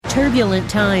Turbulent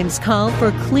times call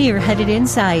for clear-headed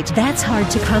insight. That's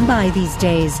hard to come by these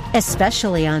days,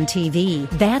 especially on TV.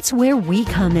 That's where we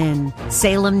come in.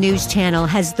 Salem News Channel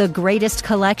has the greatest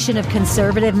collection of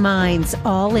conservative minds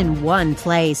all in one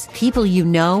place. People you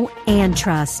know and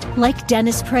trust, like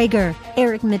Dennis Prager,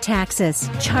 Eric Metaxas,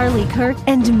 Charlie Kirk,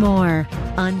 and more.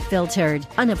 Unfiltered,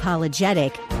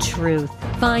 unapologetic truth.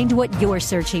 Find what you're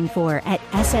searching for at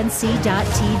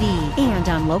snc.tv and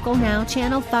on Local Now,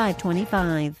 Channel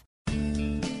 525.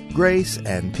 Grace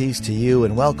and peace to you,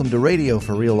 and welcome to Radio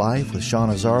for Real Life with Sean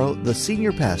Azzaro, the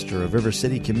senior pastor of River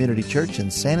City Community Church in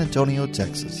San Antonio,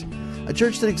 Texas. A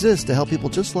church that exists to help people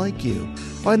just like you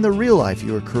find the real life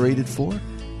you were created for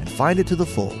and find it to the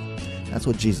full. That's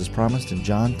what Jesus promised in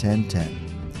John 10:10.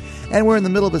 And we're in the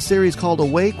middle of a series called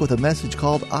Awake with a message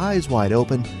called Eyes Wide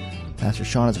Open. Pastor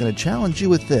Sean is going to challenge you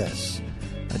with this.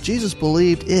 Jesus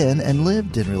believed in and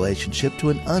lived in relationship to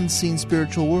an unseen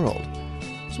spiritual world.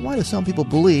 So why do some people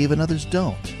believe and others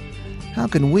don't? How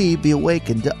can we be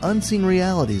awakened to unseen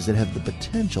realities that have the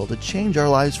potential to change our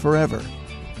lives forever?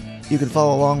 You can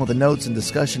follow along with the notes and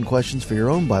discussion questions for your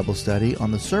own Bible study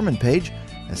on the sermon page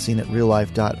as seen at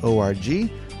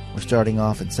reallife.org. We're starting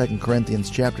off in 2 Corinthians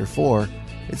chapter 4.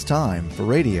 It's time for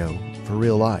Radio for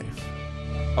Real Life.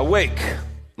 Awake,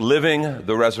 living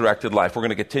the resurrected life. We're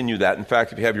going to continue that. In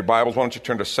fact, if you have your Bibles, why don't you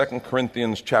turn to 2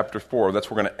 Corinthians chapter 4. That's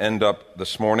where we're going to end up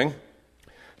this morning.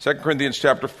 2 Corinthians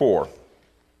chapter 4.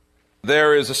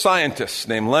 There is a scientist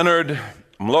named Leonard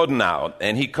Mlodinow,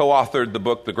 and he co-authored the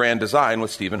book The Grand Design with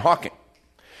Stephen Hawking.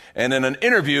 And in an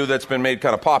interview that's been made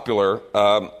kind of popular,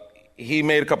 he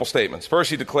made a couple statements. First,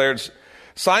 he declares,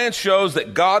 science shows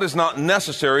that God is not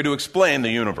necessary to explain the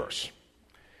universe.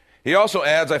 He also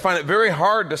adds, I find it very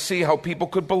hard to see how people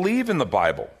could believe in the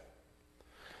Bible.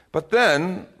 But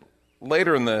then,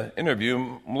 later in the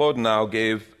interview, Mlodinow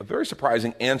gave a very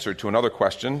surprising answer to another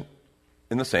question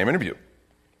in the same interview.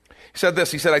 He said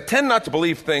this, he said, I tend not to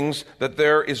believe things that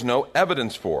there is no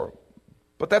evidence for.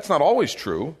 But that's not always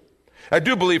true. I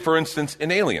do believe, for instance,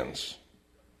 in aliens.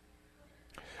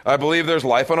 I believe there's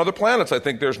life on other planets. I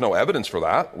think there's no evidence for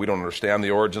that. We don't understand the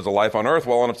origins of life on Earth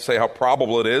well enough to say how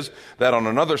probable it is that on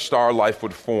another star life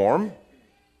would form.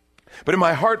 But in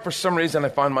my heart, for some reason, I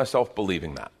find myself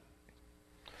believing that.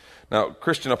 Now,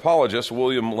 Christian apologist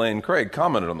William Lane Craig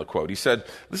commented on the quote. He said,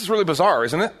 this is really bizarre,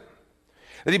 isn't it?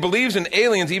 That he believes in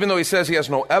aliens even though he says he has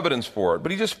no evidence for it,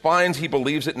 but he just finds he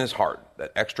believes it in his heart,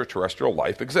 that extraterrestrial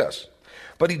life exists.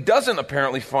 But he doesn't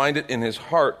apparently find it in his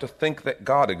heart to think that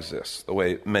God exists the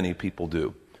way many people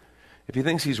do. If he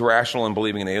thinks he's rational in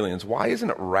believing in aliens, why isn't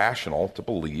it rational to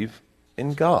believe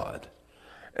in God?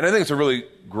 And I think it's a really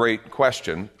great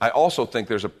question. I also think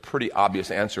there's a pretty obvious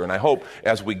answer, and I hope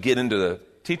as we get into the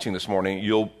teaching this morning,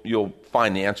 you'll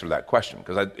find the answer to that question,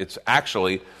 because it's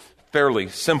actually fairly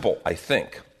simple, I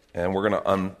think, and we're going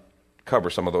to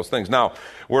uncover some of those things. Now,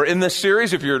 we're in this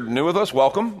series. If you're new with us,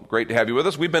 welcome. Great to have you with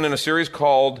us. We've been in a series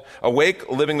called Awake,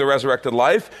 Living the Resurrected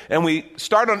Life, and we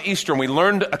started on Easter, and we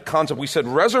learned a concept. We said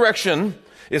resurrection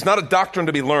is not a doctrine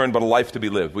to be learned, but a life to be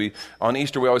lived. On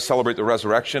Easter, we always celebrate the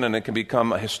resurrection, and it can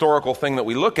become a historical thing that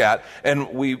we look at,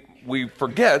 and we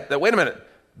forget that, wait a minute,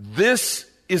 this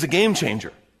is a game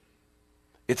changer.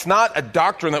 It's not a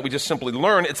doctrine that we just simply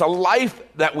learn. It's a life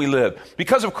that we live.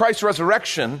 Because of Christ's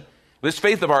resurrection, this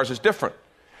faith of ours is different.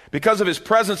 Because of his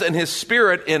presence and his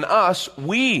spirit in us,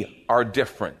 we are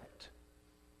different.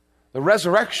 The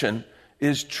resurrection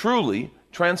is truly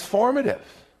transformative.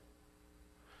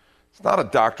 It's not a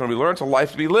doctrine we learn. It's a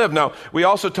life to be lived. Now, we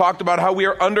also talked about how we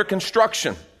are under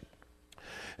construction.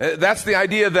 That's the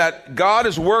idea that God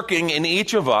is working in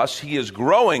each of us. He is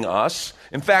growing us.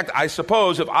 In fact, I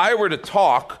suppose if I were to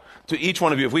talk to each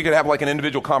one of you, if we could have like an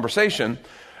individual conversation,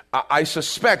 I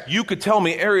suspect you could tell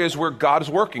me areas where God is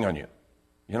working on you.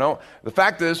 You know, the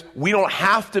fact is, we don't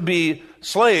have to be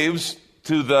slaves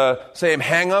to the same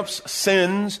hang-ups,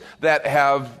 sins that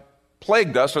have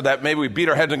plagued us, or that maybe we beat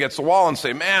our heads against the wall and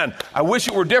say, man, I wish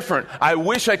it were different. I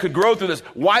wish I could grow through this.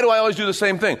 Why do I always do the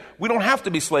same thing? We don't have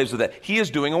to be slaves of that. He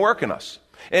is doing a work in us.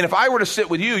 And if I were to sit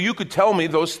with you, you could tell me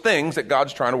those things that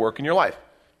God's trying to work in your life.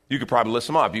 You could probably list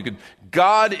them up.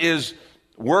 God is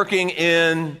working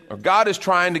in, or God is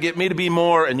trying to get me to be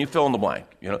more, and you fill in the blank.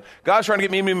 You know, God's trying to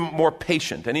get me to be more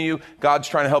patient. Any of you, God's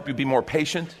trying to help you be more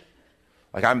patient?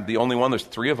 Like I'm the only one, there's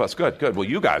three of us. Good. Well,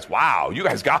 you guys, wow, you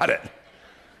guys got it.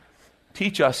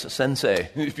 Teach us, sensei,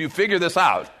 if you figure this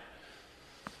out.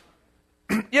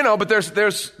 You know, but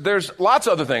there's lots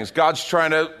of other things. God's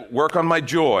trying to work on my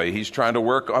joy. He's trying to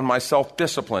work on my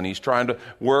self-discipline. He's trying to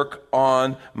work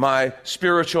on my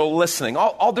spiritual listening.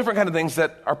 All different kind of things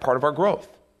that are part of our growth.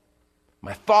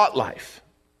 My thought life.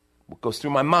 what goes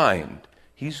through my mind.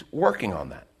 He's working on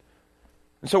that.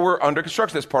 And so we're under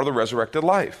construction. That's part of the resurrected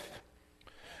life.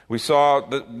 We saw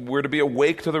that we're to be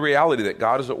awake to the reality that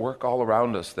God is at work all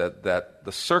around us, that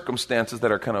the circumstances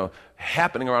that are kind of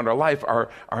happening around our life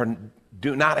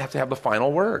do not have to have the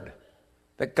final word,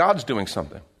 that God's doing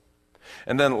something.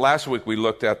 And then last week we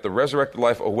looked at the resurrected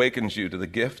life awakens you to the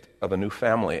gift of a new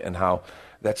family and how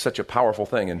that's such a powerful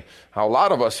thing, and how a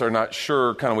lot of us are not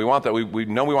sure, kind of we want that. We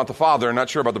know we want the Father and not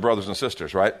sure about the brothers and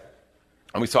sisters, right?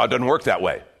 And we saw it doesn't work that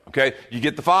way, okay? You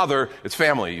get the Father, it's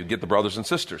family. You get the brothers and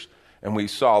sisters. And we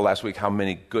saw last week how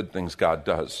many good things God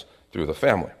does through the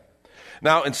family.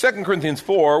 Now, in 2 Corinthians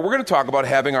 4, we're going to talk about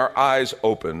having our eyes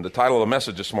open. The title of the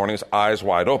message this morning is Eyes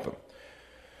Wide Open.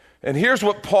 And here's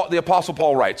what the Apostle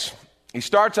Paul writes. He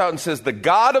starts out and says, "The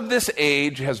God of this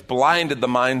age has blinded the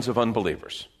minds of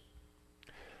unbelievers,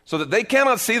 so that they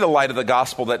cannot see the light of the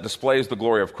gospel that displays the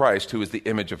glory of Christ, who is the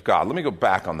image of God." Let me go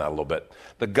back on that a little bit.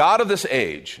 The God of this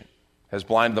age has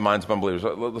blinded the minds of unbelievers.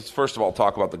 Let's first of all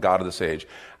talk about the God of this age.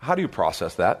 How do you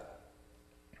process that?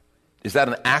 Is that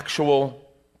an actual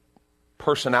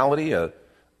personality, a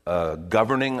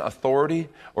governing authority,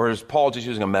 or is Paul just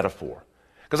using a metaphor?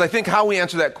 Because I think how we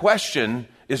answer that question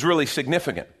is really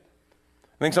significant.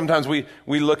 I think sometimes we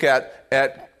look at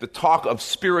the talk of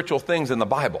spiritual things in the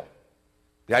Bible.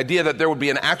 The idea that there would be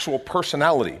an actual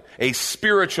personality, a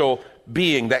spiritual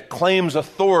being that claims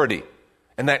authority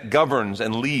and that governs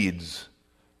and leads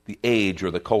the age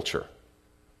or the culture.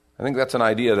 I think that's an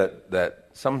idea that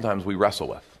sometimes we wrestle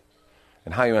with.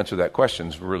 And how you answer that question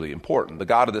is really important. The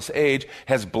God of this age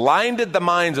has blinded the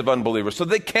minds of unbelievers so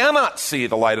they cannot see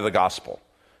the light of the gospel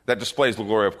that displays the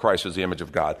glory of Christ as the image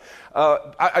of God.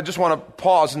 I just want to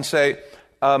pause and say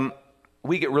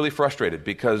we get really frustrated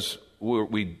because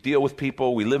we deal with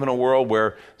people. We live in a world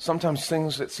where sometimes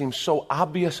things that seem so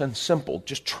obvious and simple,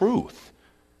 just truth,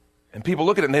 and people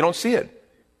look at it and they don't see it.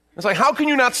 It's like, how can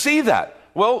you not see that?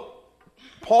 Well,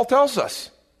 Paul tells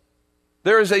us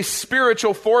there is a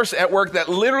spiritual force at work that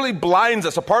literally blinds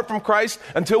us apart from Christ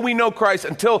until we know Christ,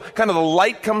 until kind of the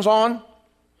light comes on.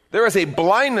 There is a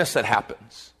blindness that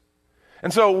happens.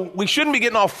 And so we shouldn't be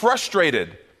getting all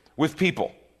frustrated with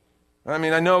people. I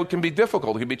mean, I know it can be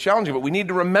difficult, it can be challenging, but we need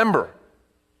to remember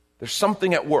there's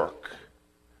something at work.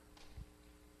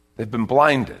 They've been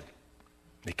blinded.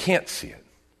 They can't see it.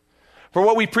 For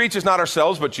what we preach is not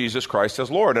ourselves, but Jesus Christ as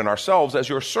Lord, and ourselves as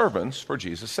your servants for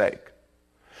Jesus' sake.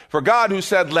 For God, who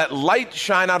said, "Let light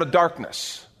shine out of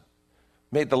darkness,"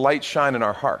 made the light shine in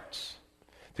our hearts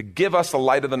to give us the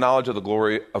light of the knowledge of the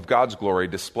glory of God's glory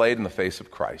displayed in the face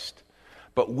of Christ.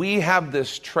 But we have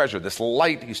this treasure, this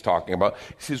light he's talking about.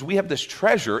 He says we have this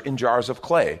treasure in jars of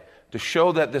clay to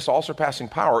show that this all-surpassing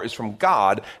power is from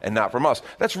God and not from us.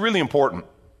 That's really important.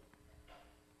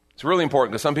 It's really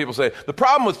important because some people say, the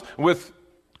problem with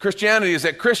Christianity is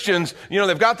that Christians,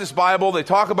 they've got this Bible, they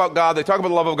talk about God, they talk about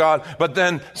the love of God, but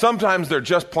then sometimes they're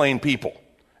just plain people.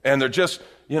 And they're just,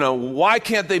 why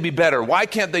can't they be better? Why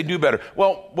can't they do better?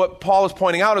 Well, what Paul is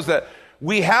pointing out is that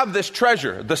we have this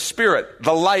treasure, the Spirit,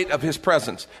 the light of His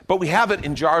presence, but we have it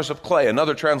in jars of clay.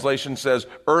 Another translation says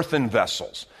earthen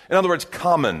vessels. In other words,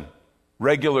 common,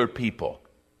 regular people.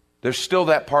 There's still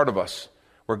that part of us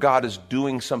where God is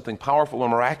doing something powerful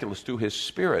and miraculous through His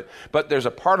Spirit, but there's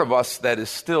a part of us that is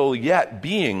still yet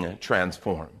being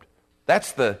transformed.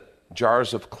 That's the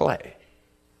jars of clay.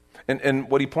 And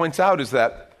what he points out is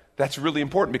that that's really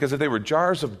important, because if they were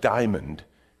jars of diamond,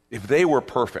 if they were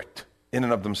perfect in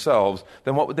and of themselves,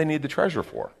 then what would they need the treasure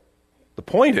for? The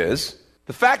point is,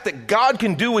 the fact that God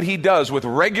can do what He does with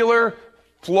regular,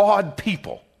 flawed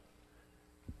people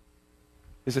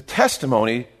is a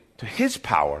testimony to His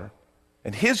power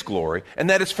and His glory, and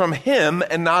that it's from Him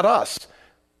and not us.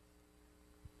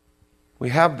 We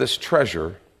have this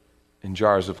treasure in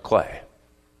jars of clay.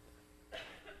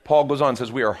 Paul goes on and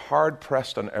says, we are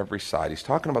hard-pressed on every side. He's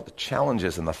talking about the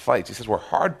challenges and the fights. He says we're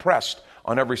hard-pressed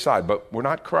on every side, but we're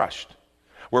not crushed.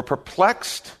 We're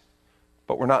perplexed,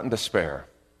 but we're not in despair.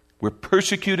 We're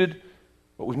persecuted,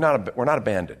 but we're not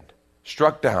abandoned.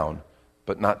 Struck down,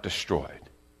 but not destroyed.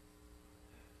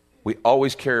 We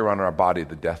always carry around in our body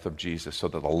the death of Jesus, so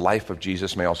that the life of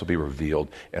Jesus may also be revealed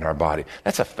in our body.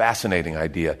 That's a fascinating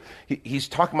idea. He's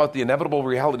talking about the inevitable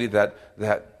reality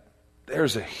that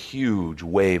there's a huge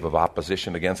wave of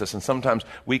opposition against us, and sometimes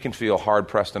we can feel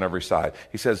hard-pressed on every side.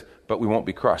 He says, but we won't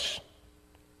be crushed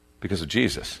because of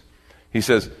Jesus. He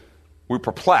says, we're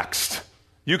perplexed.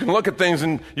 You can look at things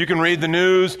and you can read the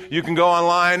news, you can go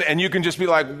online, and you can just be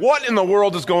like, what in the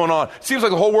world is going on? It seems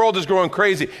like the whole world is going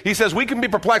crazy. He says, we can be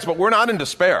perplexed, but we're not in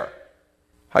despair.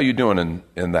 How are you doing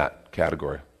in that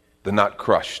category? The not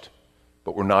crushed,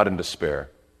 but we're not in despair.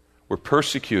 We're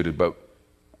persecuted, but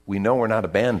we know we're not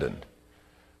abandoned.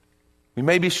 We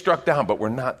may be struck down, but we're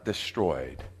not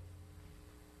destroyed.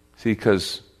 See,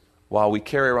 because while we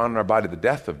carry around in our body the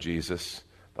death of Jesus,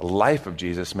 the life of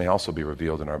Jesus may also be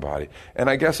revealed in our body. And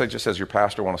I guess I just, as your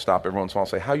pastor, want to stop every once in a while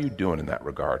and say, how are you doing in that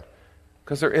regard?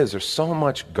 Because there's so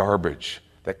much garbage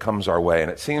that comes our way, and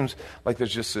it seems like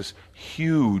there's just this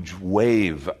huge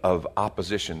wave of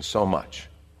opposition, so much.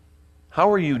 How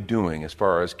are you doing as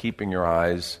far as keeping your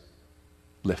eyes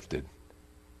lifted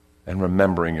and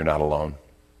remembering you're not alone?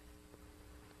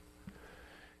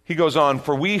 He goes on,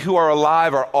 for we who are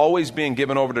alive are always being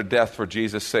given over to death for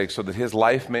Jesus' sake, so that his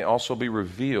life may also be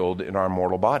revealed in our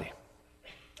mortal body.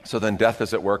 So then death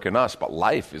is at work in us, but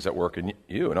life is at work in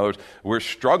you. In other words, we're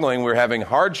struggling, we're having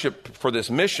hardship for this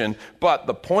mission, but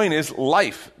the point is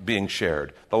life being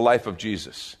shared, the life of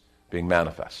Jesus being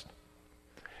manifest.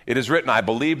 It is written, I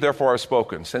believe, therefore I've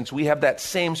spoken. Since we have that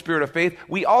same spirit of faith,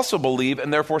 we also believe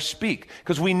and therefore speak.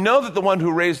 Because we know that the one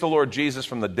who raised the Lord Jesus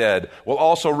from the dead will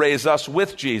also raise us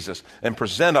with Jesus and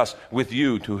present us with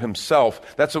you to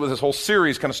himself. That's what this whole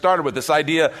series kind of started with, this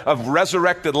idea of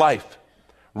resurrected life,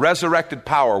 resurrected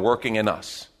power working in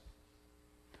us.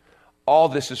 All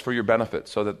this is for your benefit,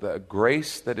 so that the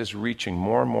grace that is reaching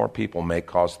more and more people may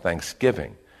cause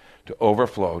thanksgiving to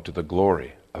overflow to the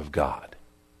glory of God.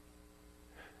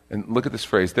 And look at this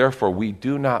phrase, therefore we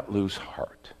do not lose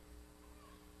heart.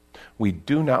 We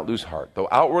do not lose heart. Though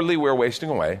outwardly we're wasting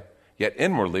away, yet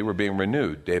inwardly we're being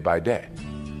renewed day by day.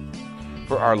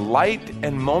 For our light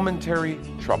and momentary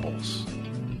troubles,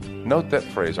 note that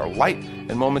phrase, our light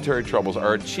and momentary troubles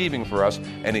are achieving for us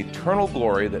an eternal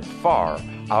glory that far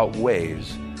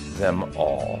outweighs them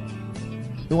all.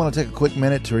 We want to take a quick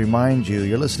minute to remind you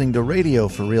you're listening to Radio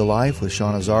for Real Life with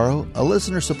Sean Azzaro, a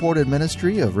listener-supported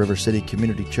ministry of River City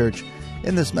Community Church,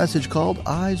 in this message called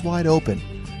Eyes Wide Open,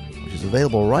 which is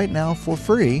available right now for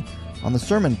free on the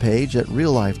sermon page at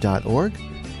reallife.org.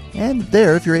 And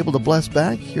there, if you're able to bless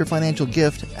back, your financial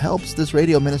gift helps this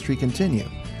radio ministry continue.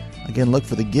 Again, look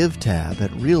for the Give tab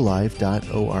at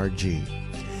reallife.org.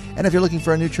 And if you're looking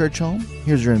for a new church home,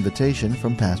 here's your invitation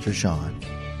from Pastor Sean.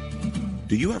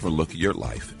 Do you ever look at your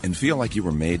life and feel like you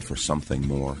were made for something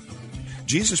more?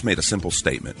 Jesus made a simple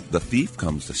statement. The thief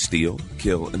comes to steal,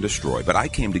 kill, and destroy, but I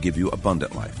came to give you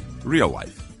abundant life, real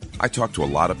life. I talk to a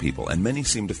lot of people, and many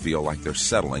seem to feel like they're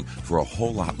settling for a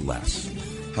whole lot less.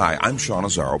 Hi, I'm Sean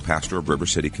Azzaro, pastor of River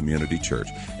City Community Church,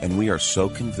 and we are so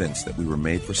convinced that we were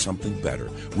made for something better.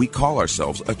 We call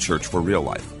ourselves a church for real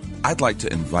life. I'd like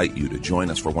to invite you to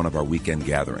join us for one of our weekend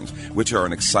gatherings, which are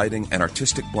an exciting and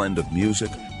artistic blend of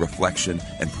music, reflection,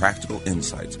 and practical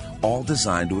insights, all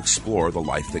designed to explore the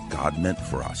life that God meant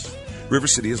for us. River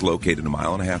City is located a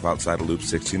mile and a half outside of Loop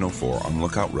 1604 on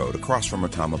Lookout Road across from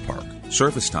Retama Park.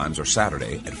 Service times are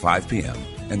Saturday at 5 p.m.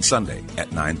 and Sunday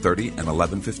at 9:30 and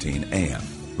 11:15 a.m.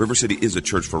 River City is a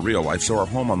church for real life, so our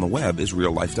home on the web is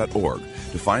reallife.org.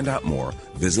 To find out more,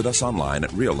 visit us online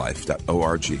at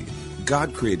reallife.org.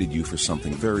 God created you for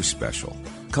something very special.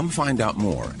 Come find out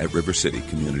more at River City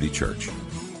Community Church.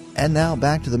 And now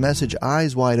back to the message,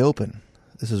 Eyes Wide Open.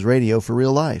 This is Radio for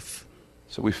Real Life.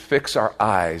 So we fix our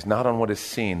eyes not on what is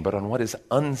seen, but on what is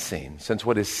unseen, since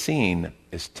what is seen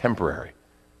is temporary,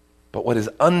 but what is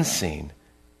unseen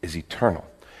is eternal.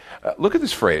 Look at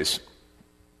this phrase.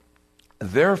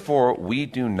 Therefore, we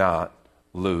do not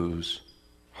lose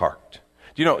heart.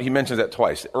 Do you know, he mentions that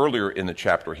twice. Earlier in the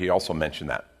chapter, he also mentioned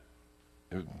that.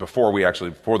 Before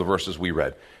the verses we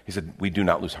read, he said, we do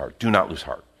not lose heart. Do not lose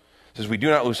heart. He says, we do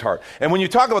not lose heart. And when you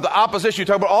talk about the opposition, you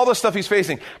talk about all the stuff he's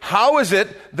facing. How is it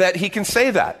that he can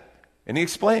say that? And he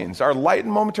explains, our light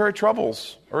and momentary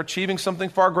troubles are achieving something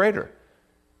far greater.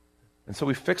 And so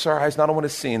we fix our eyes not on what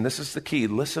is seen. This is the key.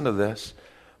 Listen to this.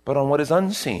 But on what is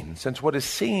unseen. Since what is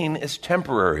seen is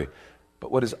temporary,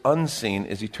 but what is unseen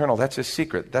is eternal. That's his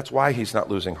secret. That's why he's not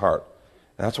losing heart.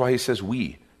 And that's why he says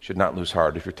we should not lose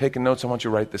heart. If you're taking notes, I want you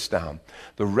to write this down.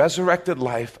 The resurrected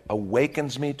life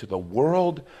awakens me to the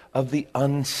world of the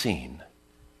unseen.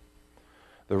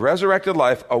 The resurrected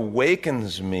life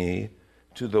awakens me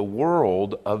to the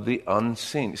world of the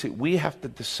unseen. See, we have to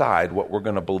decide what we're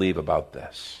going to believe about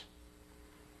this.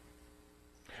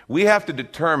 We have to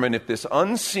determine if this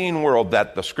unseen world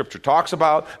that the Scripture talks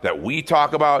about, that we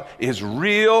talk about, is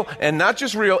real, and not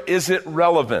just real, is it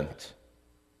relevant?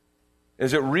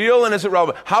 Is it real and is it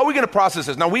relevant? How are we going to process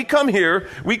this? Now, we come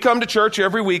to church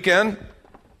every weekend,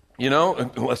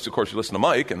 unless, of course, you listen to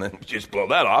Mike, and then you just blow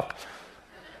that off.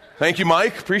 Thank you,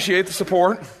 Mike. Appreciate the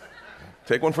support.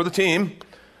 Take one for the team.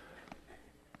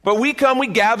 But we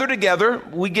gather together,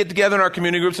 we get together in our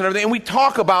community groups and everything, and we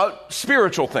talk about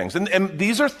spiritual things. And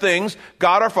these are things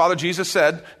God our Father, Jesus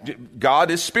said,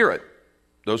 God is spirit.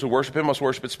 Those who worship him must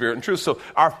worship in spirit and truth. So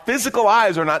our physical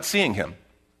eyes are not seeing him.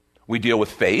 We deal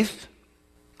with faith.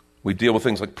 We deal with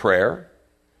things like prayer.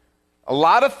 A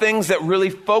lot of things that really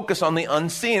focus on the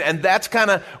unseen. And that's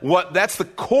that's the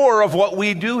core of what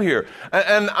we do here.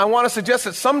 And I want to suggest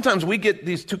that sometimes we get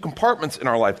these two compartments in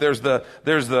our life. There's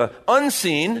the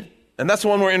unseen, and that's the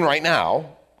one we're in right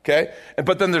now, okay?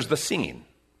 But then there's the seen,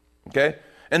 okay?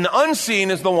 And the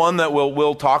unseen is the one that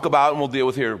we'll talk about and we'll deal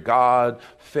with here. God,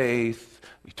 faith,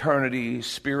 eternity,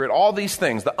 spirit, all these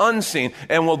things, the unseen.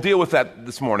 And we'll deal with that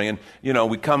this morning. And,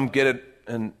 we come get it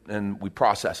and we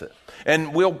process it.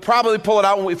 And we'll probably pull it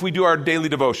out if we do our daily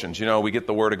devotions. We get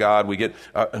the Word of God, we get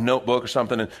a notebook or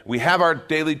something, and we have our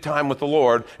daily time with the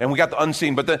Lord, and we got the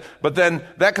unseen. But then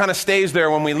that kind of stays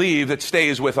there when we leave. It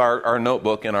stays with our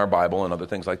notebook and our Bible and other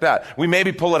things like that. We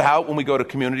maybe pull it out when we go to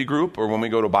community group or when we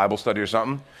go to Bible study or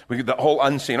something. We get the whole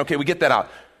unseen. Okay, we get that out.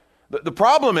 The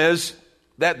problem is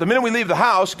that the minute we leave the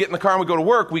house, get in the car, and we go to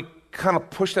work, we kind of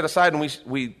push that aside, and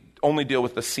we only deal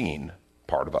with the seen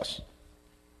part of us.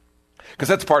 Because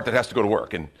that's the part that has to go to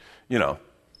work and,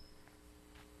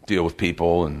 deal with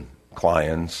people and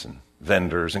clients and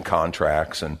vendors and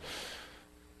contracts and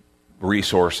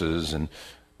resources. And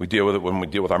we deal with it when we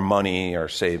deal with our money, our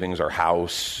savings, our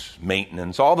house,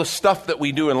 maintenance, all the stuff that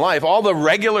we do in life, all the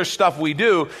regular stuff we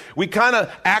do, we kind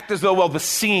of act as though, the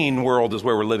seen world is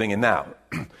where we're living in now.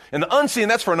 And the unseen,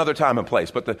 that's for another time and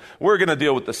place. But we're going to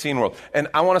deal with the seen world. And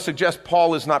I want to suggest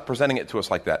Paul is not presenting it to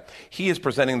us like that. He is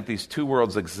presenting that these two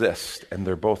worlds exist, and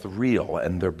they're both real,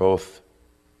 and they're both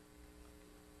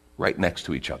right next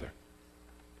to each other.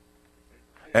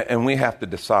 And we have to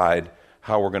decide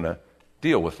how we're going to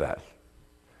deal with that,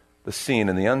 the seen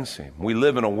and the unseen. We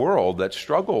live in a world that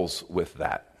struggles with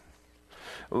that.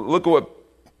 Look at what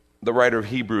the writer of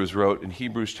Hebrews wrote in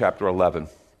Hebrews chapter 11.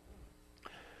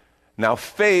 Now,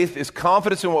 faith is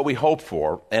confidence in what we hope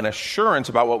for and assurance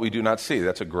about what we do not see.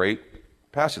 That's a great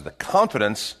passage. The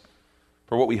confidence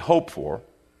for what we hope for.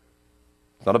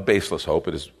 It's not a baseless hope.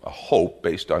 It is a hope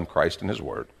based on Christ and his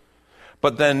word.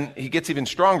 But then he gets even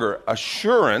stronger.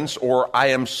 Assurance, or I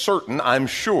am certain, I'm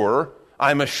sure,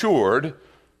 I'm assured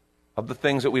of the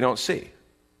things that we don't see.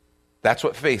 That's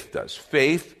what faith does.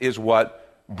 Faith is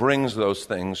what brings those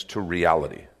things to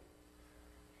reality.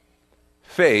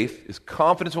 Faith is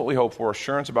confidence in what we hope for,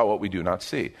 assurance about what we do not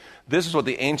see. This is what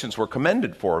the ancients were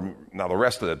commended for. Now, the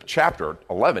rest of the chapter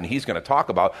 11, he's going to talk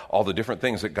about all the different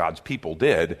things that God's people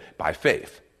did by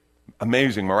faith.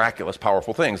 Amazing, miraculous,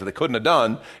 powerful things that they couldn't have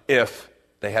done if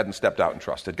they hadn't stepped out and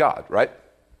trusted God, right?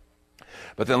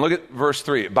 But then look at verse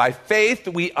 3. By faith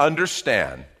we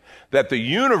understand that the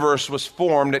universe was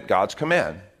formed at God's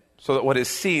command, so that what is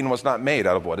seen was not made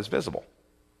out of what is visible.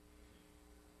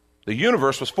 The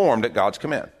universe was formed at God's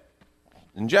command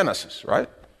in Genesis, right?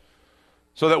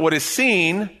 So that what is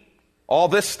seen, all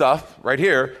this stuff right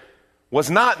here, was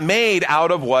not made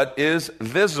out of what is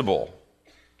visible.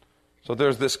 So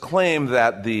there's this claim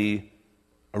that the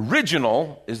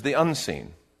original is the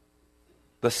unseen.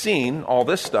 The seen, all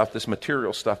this stuff, this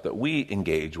material stuff that we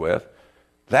engage with,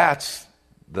 that's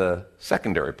the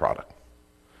secondary product.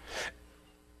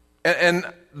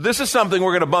 And this is something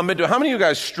we're going to bump into. How many of you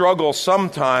guys struggle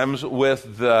sometimes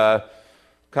with the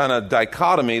kind of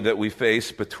dichotomy that we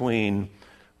face between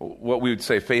what we would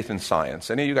say faith and science?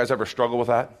 Any of you guys ever struggle with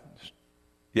that?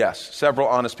 Yes, several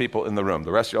honest people in the room.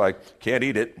 The rest of you are like, can't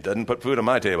eat it, doesn't put food on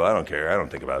my table, I don't care, I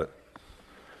don't think about it.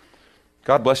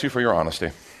 God bless you for your honesty.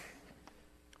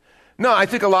 No, I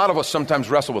think a lot of us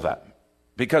sometimes wrestle with that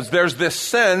because there's this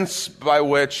sense by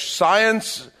which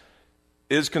science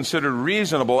is considered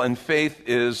reasonable and faith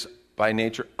is by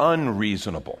nature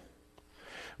unreasonable.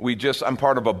 I'm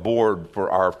part of a board for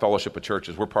our fellowship of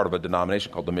churches. We're part of a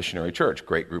denomination called the Missionary Church,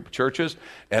 great group of churches,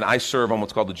 and I serve on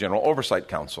what's called the General Oversight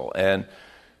Council. And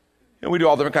we do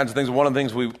all different kinds of things. One of the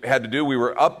things we had to do, we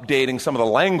were updating some of the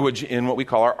language in what we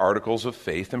call our articles of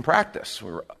faith and practice.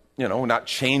 We were not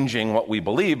changing what we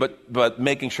believe, but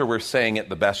making sure we're saying it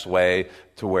the best way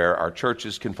to where our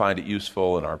churches can find it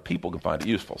useful and our people can find it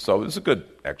useful. So it's a good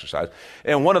exercise.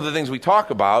 And one of the things we talk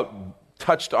about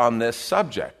touched on this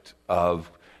subject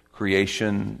of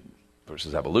creation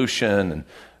versus evolution and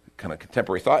kind of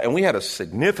contemporary thought. And we had a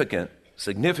significant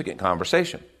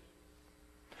conversation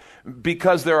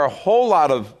because there are a whole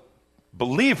lot of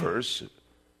believers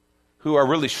who are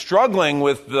really struggling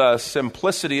with the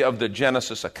simplicity of the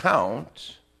Genesis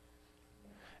account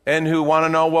and who want to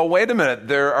know, well, wait a minute,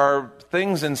 there are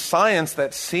things in science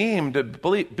that seem to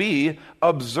be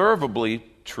observably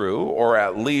true, or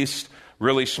at least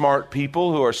really smart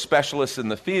people who are specialists in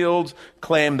the field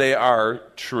claim they are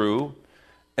true.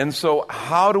 And so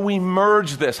how do we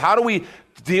merge this? How do we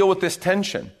deal with this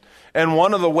tension? And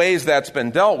one of the ways that's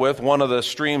been dealt with, one of the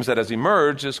streams that has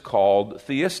emerged, is called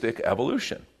theistic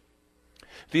evolution.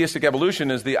 Theistic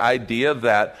evolution is the idea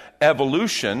that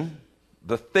evolution,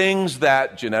 the things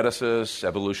that geneticists,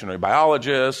 evolutionary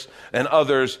biologists, and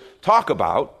others talk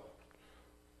about,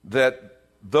 that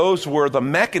those were the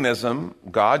mechanism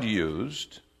God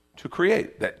used to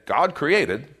create, that God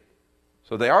created.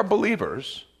 So they are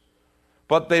believers,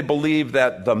 but they believe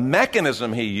that the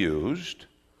mechanism he used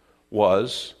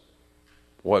was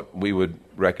what we would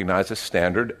recognize as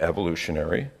standard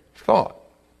evolutionary thought.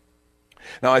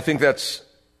 Now, I think that's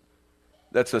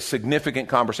a significant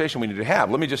conversation we need to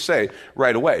have. Let me just say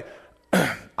right away,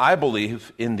 I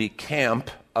believe in the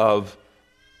camp of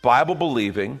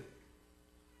Bible-believing,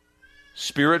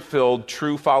 Spirit-filled,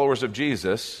 true followers of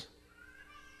Jesus.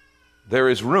 There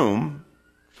is room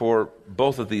for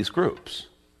both of these groups.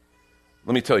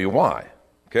 Let me tell you why,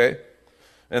 okay?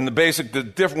 And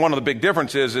one of the big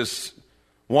differences is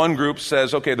one group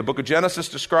says, okay, the book of Genesis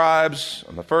describes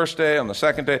on the first day, on the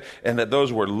second day, and that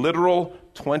those were literal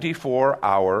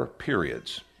 24-hour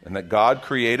periods, and that God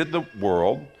created the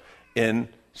world in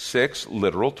 6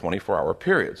 literal 24-hour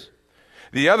periods.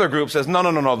 The other group says,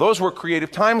 no, those were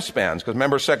creative time spans, because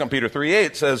remember 2 Peter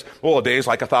 3:8 says, well, a day is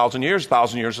like 1,000 years,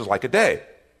 1,000 years is like a day.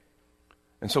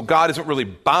 And so God isn't really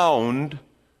bound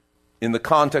in the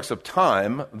context of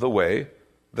time the way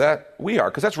that we are,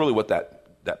 because that's really what that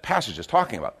passage is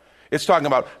talking about. It's talking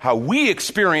about how we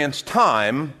experience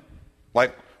time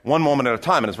like one moment at a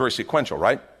time, and it's very sequential,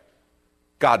 right?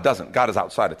 God doesn't. God is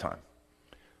outside of time.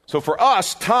 So for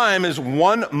us, time is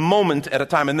one moment at a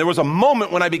time. And there was a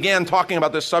moment when I began talking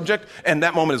about this subject, and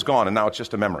that moment is gone, and now it's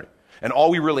just a memory. And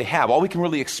all we really have, all we can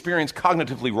really experience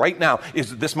cognitively right now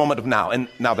is this moment of now, and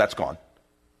now that's gone.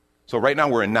 So right now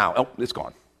we're in now. Oh, it's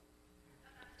gone.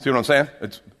 See what I'm saying?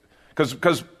 It's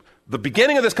because the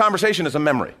beginning of this conversation is a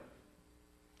memory.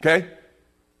 Okay?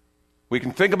 We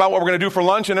can think about what we're going to do for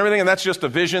lunch and everything, and that's just a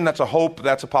vision, that's a hope,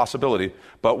 that's a possibility.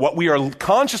 But what we are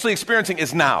consciously experiencing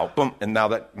is now. Boom, and now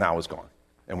that now is gone.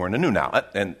 And we're in a new now,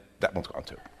 and that one's gone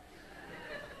too.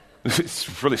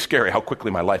 It's really scary how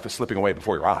quickly my life is slipping away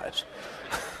before your eyes.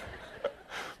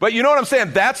 But you know what I'm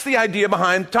saying? That's the idea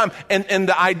behind time. And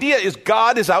the idea is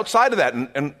God is outside of that,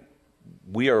 and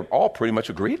we are all pretty much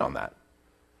agreed on that.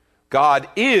 God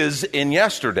is in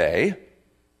yesterday,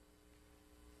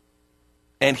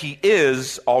 and he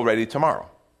is already tomorrow.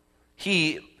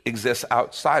 He exists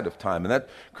outside of time, and that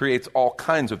creates all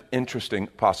kinds of interesting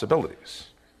possibilities.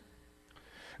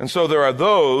 And so there are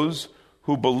those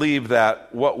who believe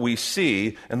that what we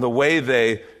see and the way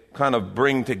they kind of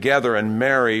bring together and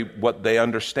marry what they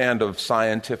understand of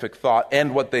scientific thought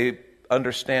and what they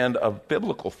understand of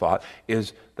biblical thought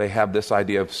is they have this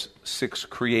idea of 6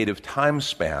 creative time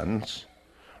spans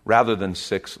rather than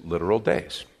 6 literal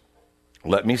days.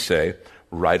 Let me say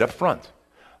right up front,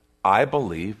 I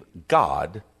believe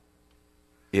God,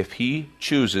 if he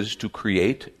chooses to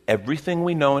create everything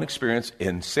we know and experience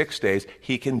in 6 days,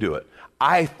 he can do it.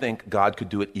 I think God could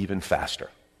do it even faster.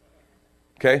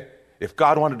 Okay? If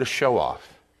God wanted to show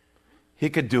off, he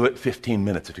could do it 15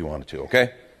 minutes if he wanted to,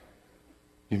 okay?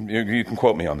 You can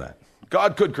quote me on that.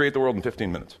 God could create the world in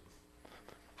 15 minutes.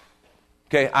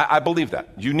 Okay, I believe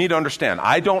that. You need to understand,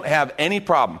 I don't have any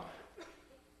problem.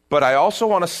 But I also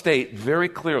want to state very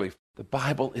clearly, the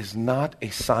Bible is not a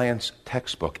science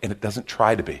textbook, and it doesn't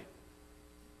try to be.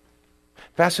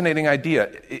 Fascinating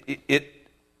idea.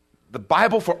 The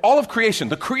Bible for all of creation,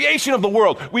 the creation of the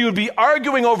world, we would be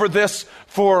arguing over this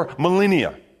for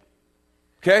millennia.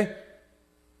 Okay?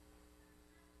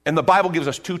 And the Bible gives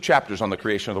us 2 chapters on the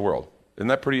creation of the world. Isn't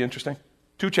that pretty interesting?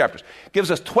 2 chapters.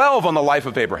 Gives us 12 on the life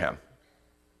of Abraham.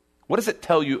 What does it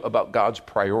tell you about God's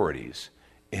priorities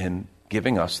in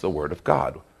giving us the Word of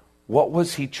God? What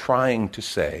was he trying to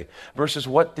say versus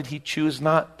what did he choose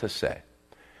not to say?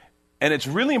 And it's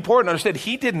really important to understand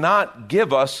he did not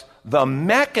give us the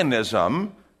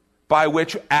mechanism by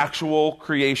which actual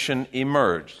creation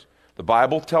emerged. The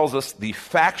Bible tells us the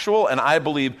factual and I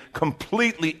believe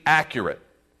completely accurate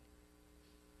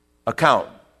account.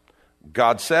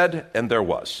 God said, and there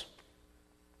was.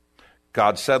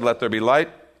 God said, let there be light,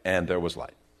 and there was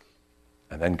light.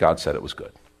 And then God said it was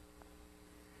good.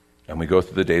 And we go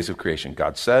through the days of creation.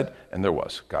 God said, and there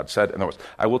was. God said, and there was.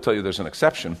 I will tell you there's an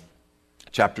exception.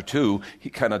 Chapter 2, he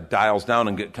kind of dials down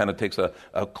and kind of takes a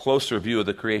closer view of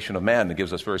the creation of man and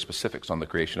gives us very specifics on the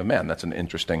creation of man. That's an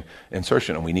interesting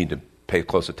insertion, and we need to pay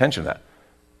close attention to that.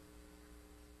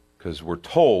 Because we're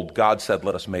told, God said,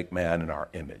 let us make man in our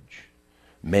image.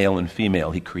 Male and female,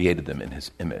 he created them in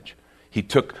his image. He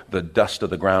took the dust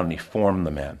of the ground and he formed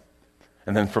the man.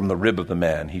 And then from the rib of the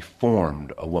man, he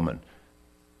formed a woman.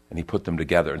 And he put them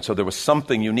together. And so there was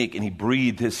something unique, and he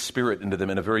breathed his spirit into them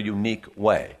in a very unique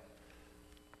way.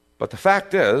 But the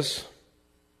fact is,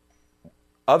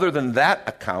 other than that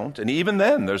account, and even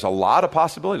then, there's a lot of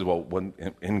possibilities. Well, when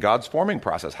in God's forming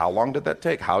process, how long did that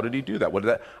take? How did he do that? What did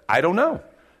that? I don't know.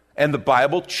 And the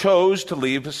Bible chose to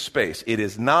leave a space. It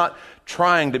is not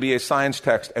trying to be a science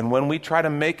text. And when we try to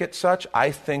make it such,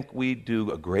 I think we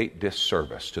do a great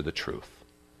disservice to the truth.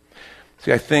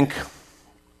 See, I think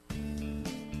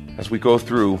as we go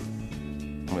through,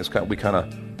 we kind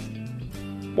of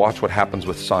watch what happens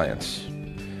with science.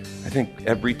 I think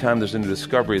every time there's a new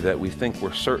discovery that we think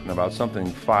we're certain about something,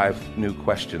 5 new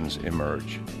questions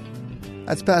emerge.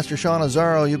 That's Pastor Sean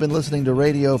Azzaro. You've been listening to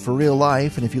Radio for Real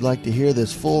Life, and if you'd like to hear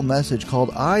this full message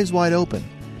called Eyes Wide Open,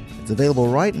 it's available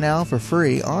right now for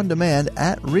free on demand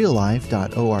at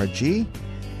reallife.org.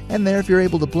 And there, if you're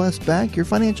able to bless back, your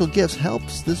financial gifts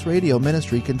helps this radio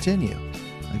ministry continue.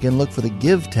 Again, look for the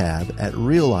Give tab at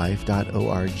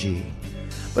reallife.org.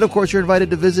 But of course, you're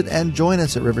invited to visit and join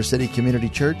us at River City Community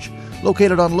Church,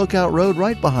 located on Lookout Road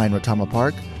right behind Rotama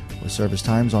Park, with service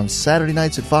times on Saturday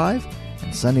nights at 5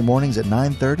 and Sunday mornings at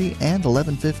 9:30 and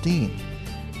 11:15.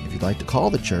 If you'd like to call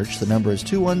the church, the number is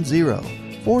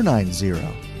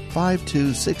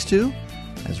 210-490-5262,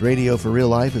 as Radio for Real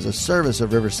Life is a service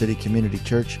of River City Community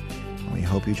Church. And we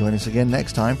hope you join us again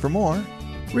next time for more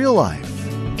Real Life.